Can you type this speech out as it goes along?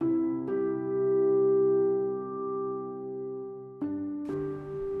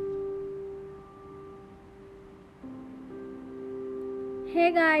Hey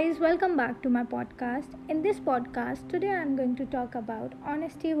guys, welcome back to my podcast. In this podcast, today I'm going to talk about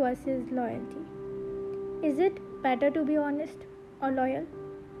honesty versus loyalty. Is it better to be honest or loyal?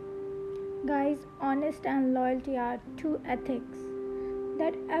 Guys, honest and loyalty are two ethics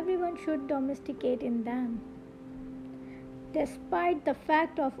that everyone should domesticate in them. Despite the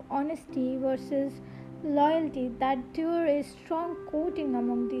fact of honesty versus loyalty, that there is strong quoting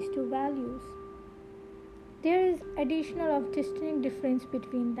among these two values. There is additional of distinct difference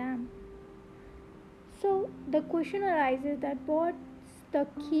between them. So the question arises that what's the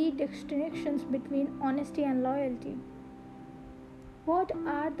key distinctions between honesty and loyalty? What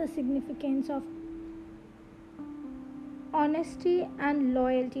are the significance of honesty and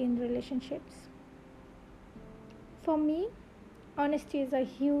loyalty in relationships? For me, honesty is a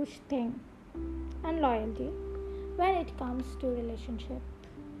huge thing and loyalty when it comes to relationship.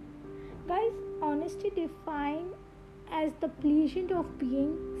 Guys, honesty defined as the pleasure of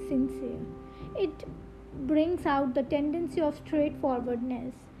being sincere. It brings out the tendency of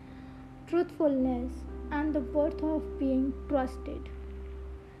straightforwardness, truthfulness, and the worth of being trusted.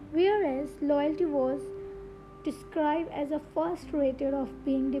 Whereas loyalty was described as a first rated of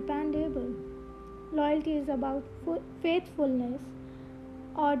being dependable. Loyalty is about faithfulness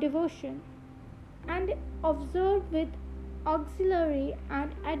or devotion and observed with auxiliary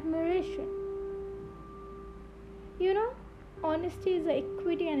and admiration. You know, honesty is the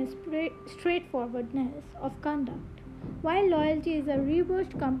equity and straightforwardness of conduct, while loyalty is a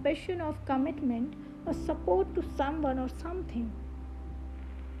reversed compassion of commitment or support to someone or something.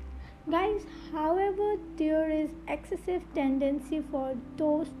 Guys, however, there is excessive tendency for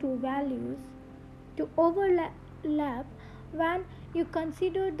those two values to overlap when you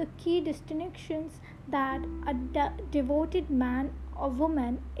consider the key distinctions that a devoted man or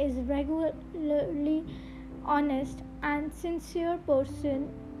woman is regularly honest and sincere person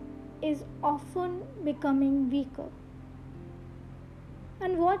is often becoming weaker.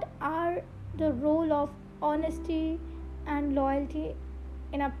 And what are the role of honesty and loyalty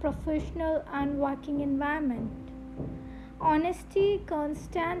in a professional and working environment? Honesty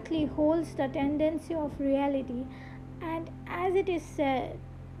constantly holds the tendency of reality, and as it is said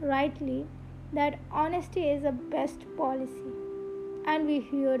rightly, that honesty is the best policy. And we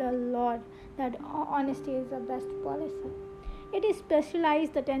heard a lot that honesty is the best policy. It is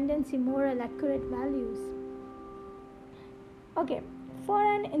specialized the tendency, moral, accurate values. Okay, for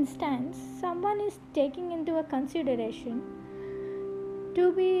an instance, someone is taking into a consideration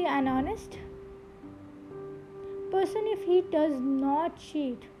to be an honest person if he does not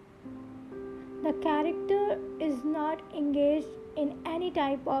cheat. The character is not engaged in any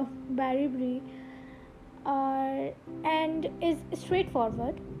type of bribery and is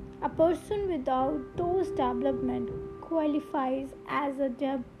straightforward. A person without those development qualifies as a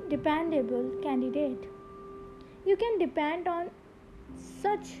dependable candidate. You can depend on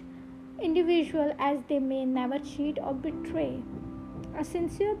such individual as they may never cheat or betray. A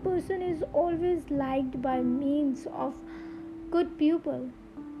sincere person is always liked by means of good people,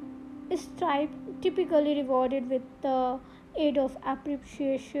 is typically rewarded with the aid of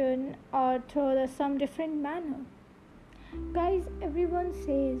appreciation or through some different manner. Guys, everyone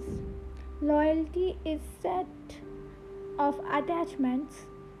says loyalty is set of attachments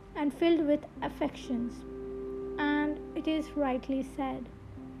and filled with affections, and it is rightly said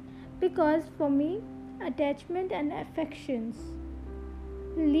because for me, attachment and affections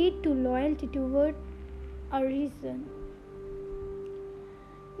lead to loyalty toward a reason.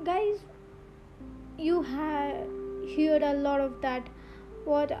 Guys, you have heard a lot of that.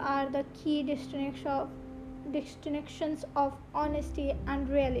 What are the key distinctions of honesty and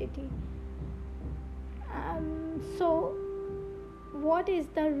reality? So, what is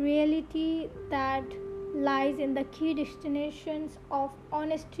the reality that lies in the key distinctions of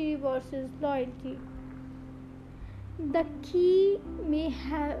honesty versus loyalty? The key may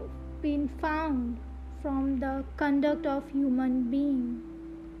have been found from the conduct of human being,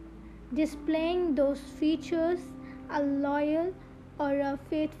 displaying those features. A loyal or a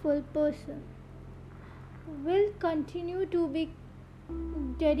faithful person will continue to be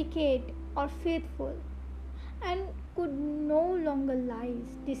dedicated or faithful and could no longer lie,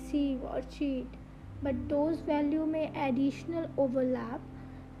 deceive or cheat, but those values may additional overlap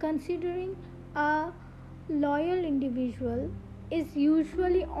considering a loyal individual is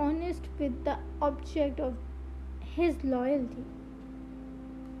usually honest with the object of his loyalty.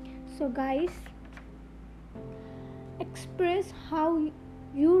 So guys, express how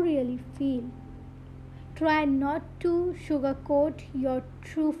you really feel. Try not to sugarcoat your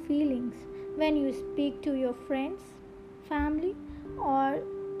true feelings when you speak to your friends, family, or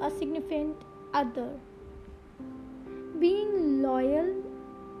a significant other. Being loyal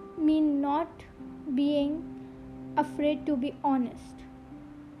means not being afraid to be honest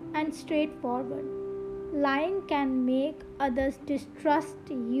and straightforward. Lying can make others distrust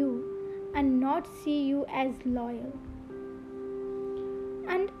you and not see you as loyal.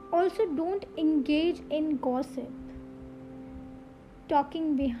 And also, don't engage in gossip.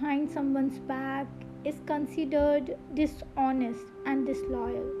 Talking behind someone's back is considered dishonest and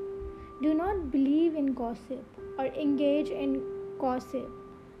disloyal. Do not believe in gossip or engage in gossip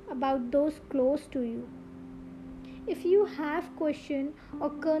about those close to you. If you have question or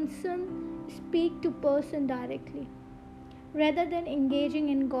concern, speak to person directly rather than engaging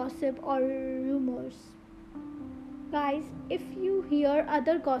in gossip or rumors. Guys, if you hear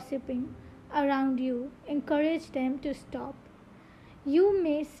other gossiping around you, encourage them to stop. You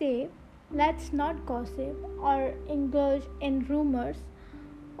may say, let's not gossip or engage in rumors,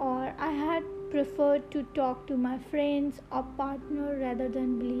 or I had preferred to talk to my friends or partner rather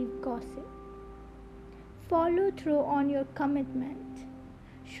than believe gossip. Follow through on your commitment.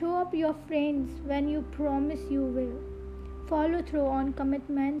 Show up your friends when you promise you will. Follow through on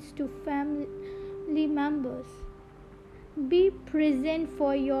commitments to family members. Be present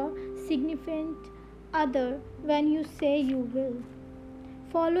for your significant other when you say you will.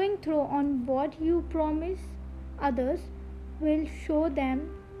 Following through on what you promise others will show them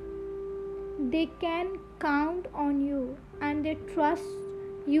they can count on you and they trust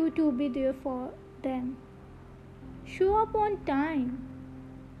you to be there for them. Show up on time.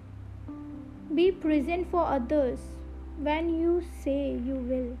 Be present for others when you say you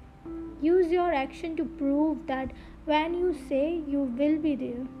will. Use your action to prove that when you say you will be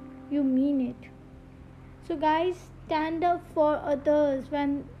there, you mean it. So, guys, stand up for others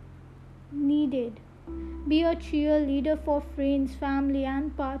when needed. Be a cheerleader for friends, family,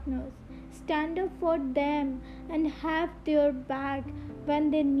 and partners. Stand up for them and have their back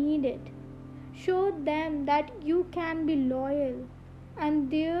when they need it. Show them that you can be loyal and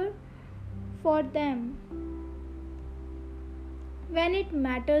there for them when it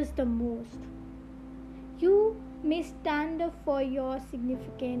matters the most. You may stand up for your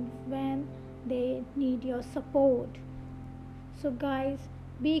significant when they need your support. So, guys,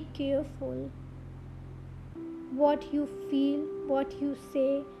 be careful what you feel, what you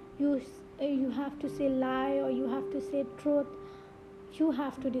say. You have to say lie or you have to say truth. You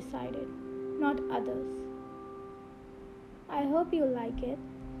have to decide it, not others. I hope you like it.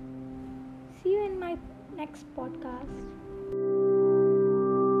 See you in my next podcast.